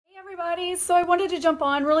Everybody, so I wanted to jump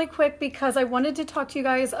on really quick because I wanted to talk to you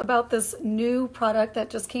guys about this new product that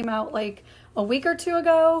just came out like a week or two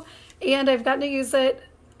ago, and I've gotten to use it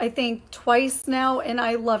I think twice now, and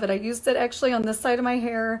I love it. I used it actually on this side of my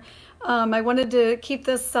hair. I wanted to keep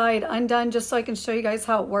this side undone just so I can show you guys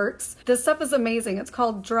how it works. This stuff is amazing. It's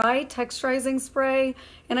called Dry Texturizing Spray,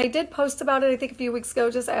 and I did post about it I think a few weeks ago,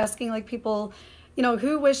 just asking like people, you know,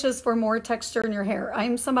 who wishes for more texture in your hair.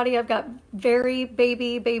 I'm somebody, I've got very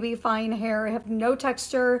baby fine hair. I have no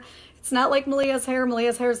texture. It's not like Malia's hair.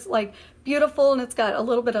 Malia's hair is like beautiful and it's got a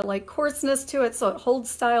little bit of like coarseness to it, so it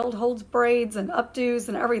holds style, holds braids and updos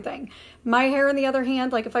and everything. My hair, on the other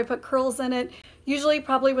hand, like if I put curls in it, usually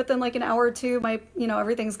probably within like an hour or two,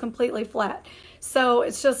 everything's completely flat. So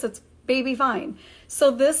it's baby fine. So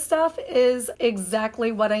this stuff is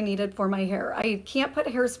exactly what I needed for my hair. I can't put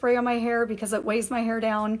hairspray on my hair because it weighs my hair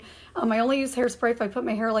down. I only use hairspray if I put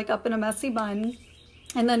my hair like up in a messy bun.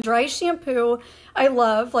 And then dry shampoo, I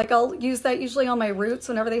love, like I'll use that usually on my roots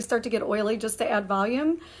whenever they start to get oily just to add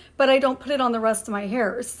volume, but I don't put it on the rest of my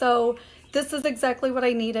hair. So this is exactly what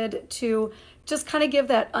I needed to just kind of give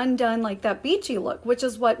that undone, like that beachy look, which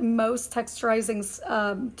is what most texturizing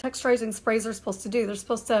sprays are supposed to do. They're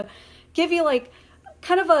supposed to give you like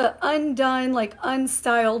kind of a undone, like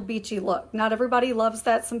unstyled beachy look. Not everybody loves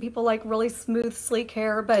that. Some people like really smooth, sleek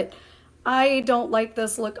hair, but I don't like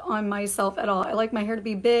this look on myself at all. I like my hair to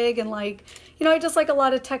be big and like, I just like a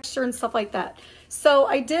lot of texture and stuff like that. So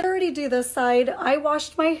I did already do this side. I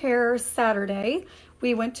washed my hair Saturday.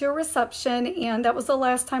 We went to a reception and that was the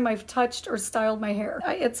last time I've touched or styled my hair.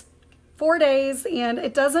 It's 4 days and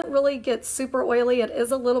it doesn't really get super oily. It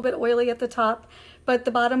is a little bit oily at the top, but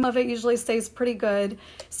the bottom of it usually stays pretty good.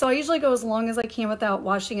 So I usually go as long as I can without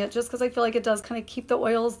washing it, just because I feel like it does kind of keep the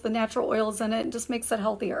oils, the natural oils in it, and just makes it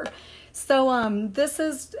healthier. So this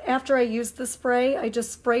is after I used the spray. I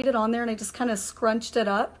just sprayed it on there and I just kind of scrunched it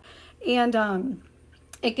up, and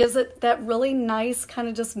it gives it that really nice kind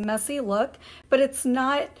of just messy look, but it's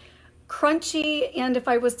not crunchy, and if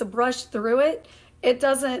I was to brush through it, it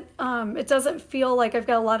doesn't feel like I've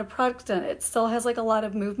got a lot of product in it. It still has like a lot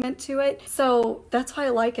of movement to it. So that's why I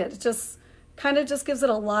like it. It just kind of just gives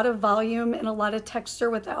it a lot of volume and a lot of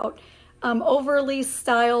texture without overly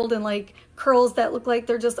styled and like curls that look like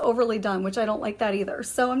they're just overly done, which I don't like that either.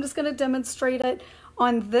 So I'm just gonna demonstrate it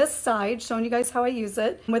on this side, showing you guys how I use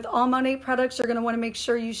it. With all Monat products, you're gonna wanna make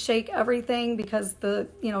sure you shake everything because the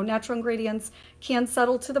natural ingredients can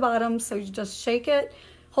settle to the bottom. So you just shake it,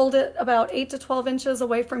 hold it about 8 to 12 inches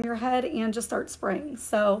away from your head, and just start spraying.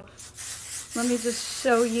 So let me just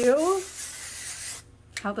show you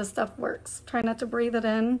how this stuff works. Try not to breathe it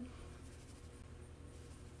in.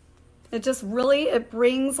 It just really, it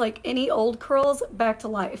brings like any old curls back to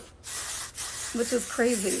life, which is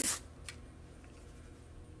crazy.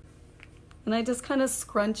 And I just kind of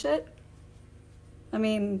scrunch it. I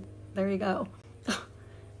mean, there you go.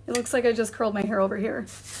 It looks like I just curled my hair over here.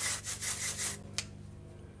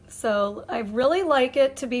 So I really like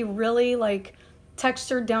it to be really like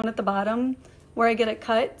textured down at the bottom where I get it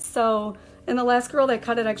cut. So, and the last girl that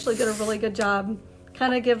cut it actually did a really good job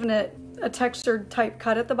kind of giving it a textured type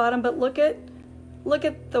cut at the bottom. But look at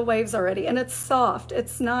the waves already, and it's soft.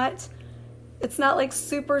 It's not like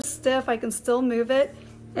super stiff. I can still move it.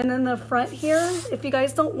 And then the front here, if you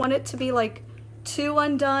guys don't want it to be like too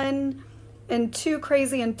undone and too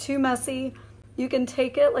crazy and too messy, you can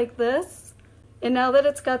take it like this. And now that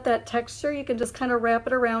it's got that texture, you can just kind of wrap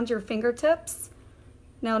it around your fingertips.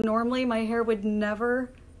 Now, normally my hair would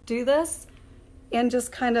never do this, and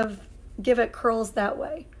just kind of give it curls that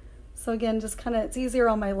way. So again, just kind of, it's easier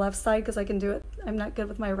on my left side because I can do it. I'm not good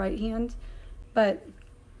with my right hand, but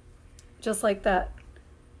just like that.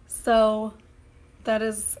 So that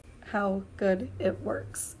is how good it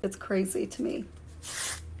works. It's crazy to me.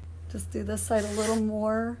 Just do this side a little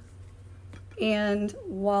more. And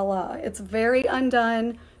voila, it's very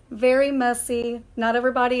undone, very messy. Not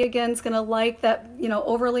everybody, again, is gonna like that,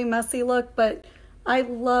 overly messy look, but I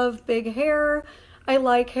love big hair. I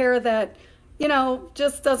like hair that,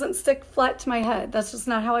 just doesn't stick flat to my head. That's just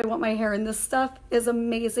not how I want my hair. And this stuff is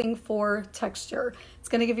amazing for texture. It's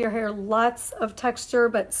gonna give your hair lots of texture,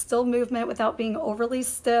 but still movement without being overly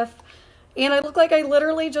stiff. And I look like I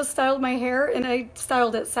literally just styled my hair, and I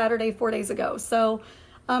styled it Saturday 4 days ago. So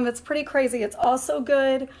it's pretty crazy. It's also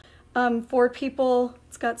good for people.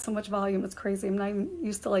 It's got so much volume. It's crazy. I'm not even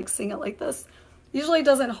used to like seeing it like this. Usually it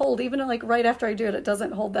doesn't hold. Even like right after I do it, it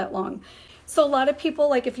doesn't hold that long. So a lot of people,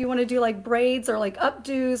 like if you want to do like braids or like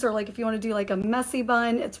updos, or like if you want to do like a messy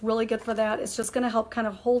bun, it's really good for that. It's just going to help kind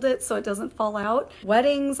of hold it so it doesn't fall out.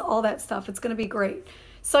 Weddings, all that stuff. It's going to be great.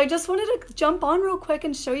 So I just wanted to jump on real quick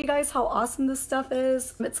and show you guys how awesome this stuff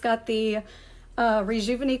is. It's got the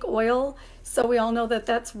Rejuvenate oil, so we all know that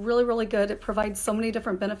that's really, really good. It provides so many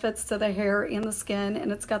different benefits to the hair and the skin,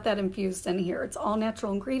 and it's got that infused in here. It's all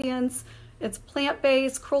natural ingredients. It's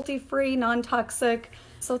plant-based, cruelty-free, non-toxic,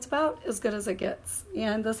 so it's about as good as it gets.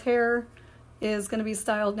 And this hair is going to be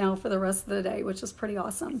styled now for the rest of the day, which is pretty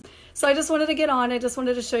awesome. So I just wanted to get on. I just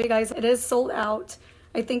wanted to show you guys it is sold out.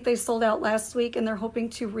 I think they sold out last week, and they're hoping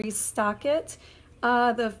to restock it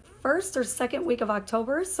the first or second week of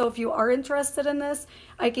October. So if you are interested in this,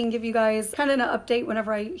 I can give you guys kind of an update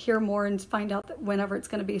whenever I hear more and find out that whenever it's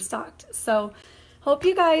going to be stocked. So hope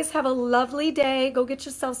you guys have a lovely day. Go get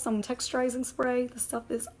yourself some texturizing spray. The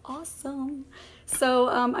stuff is awesome. So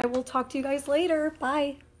I will talk to you guys later.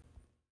 Bye.